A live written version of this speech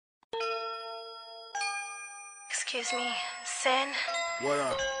Excuse me, S.I.N. What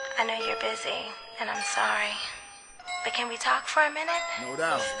up? I know you're busy, and I'm sorry. But can we talk for a minute? No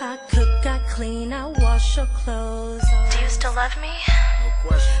doubt. I cook, I clean, I wash your clothes. Do you still love me? No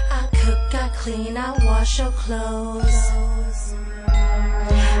question. I cook, I clean, I wash your clothes.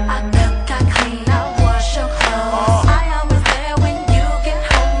 I cook, I clean, I wash your clothes. I always there when you get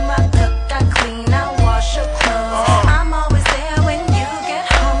home. I cook, I clean, I wash your clothes. I'm always there when you get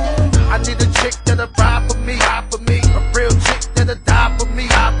home. I need a chick that'll ride for me, a real chick that'll die for me.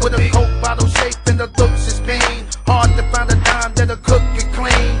 With a Coke bottle shape and the looks is mean. Hard to find a dime that'll cook and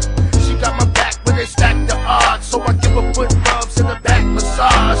clean. She got my back when they stack the odds, so I give her foot rubs and a back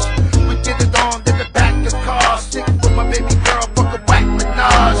massage. We get it on in the back of cars. Stick with my baby girl, fuck a whack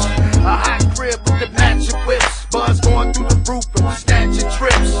Minaj. A hot crib with the matching whips. Buzz going through the roof and we snatching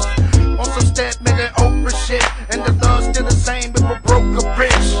trips. On some Stedman and Oprah shit, and the love's still the same if I broke a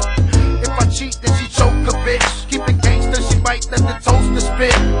bitch. If I cheat, then she choke a bitch. Keep it gangster, she might let the toaster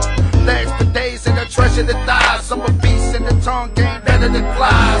spit. Legs for days and a treasure to thighs. I'm a beast and the tongue game better than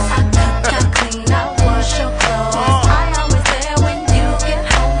flies. I cook, I clean, I wash your clothes. I always there when you get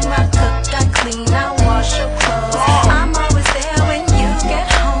home. I cook, I clean, I wash your clothes. I'm always there when you get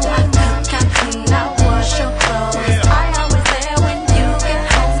home. I cook, I clean, I wash your clothes. I always there when you get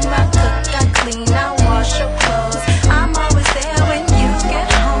home. I cook, I clean, I wash your clothes. I'm always there when you get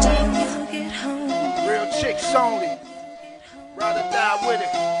home. You get home. Real chicks only. Ride or die with it.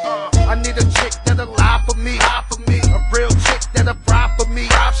 I need a chick that'll lie for me, a real chick that'll fry for me.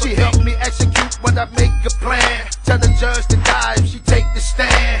 She help me execute when I make a plan. Tell the judge to die if she take the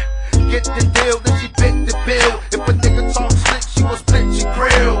stand. Get the deal, then she fit the bill. If a nigga talk slick, she gon' split your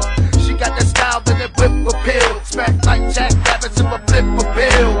grill. She got that style, then that whip appeal. Smack like Jack Rabbits if I flip a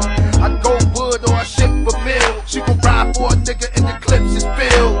bill. I go wood or I ship a mill. She gon' ride for a nigga and the clips is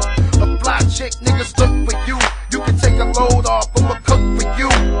filled. A fly chick, niggas look for you. You can take a load off, I'ma cook for you.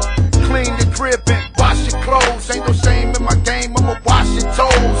 Clean the crib and wash your clothes. Ain't no shame in my game, I'ma wash your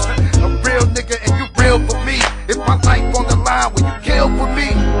toes. A real nigga and you real for me. If my life on the line, will you kill for me?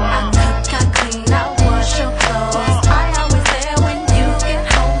 I cook, I clean, I wash your clothes. I always there when you get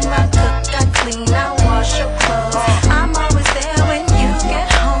home. I cook, I clean, I wash your clothes. I'm always there when you get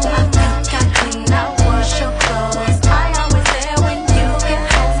home. I cook, I clean, I wash your clothes. I always there when you get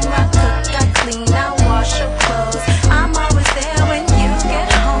home. I cook, I clean, I wash your clothes. I'm always there when you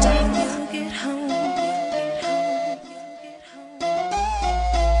get home. You get home.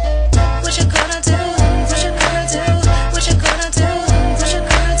 What you gonna do? What you gonna do? What you gonna do? What you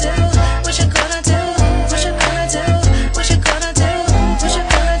gonna do? What you gonna do? What you gonna do? What you gonna do? What you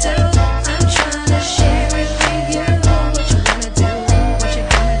gonna do? I'm trying to share it with you. What you wanna do? What you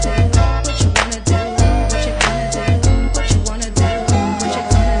gonna do? What you wanna do? What you gonna do? What you wanna do? What you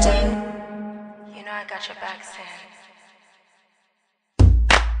gonna do? You know I got your back, S.I.N.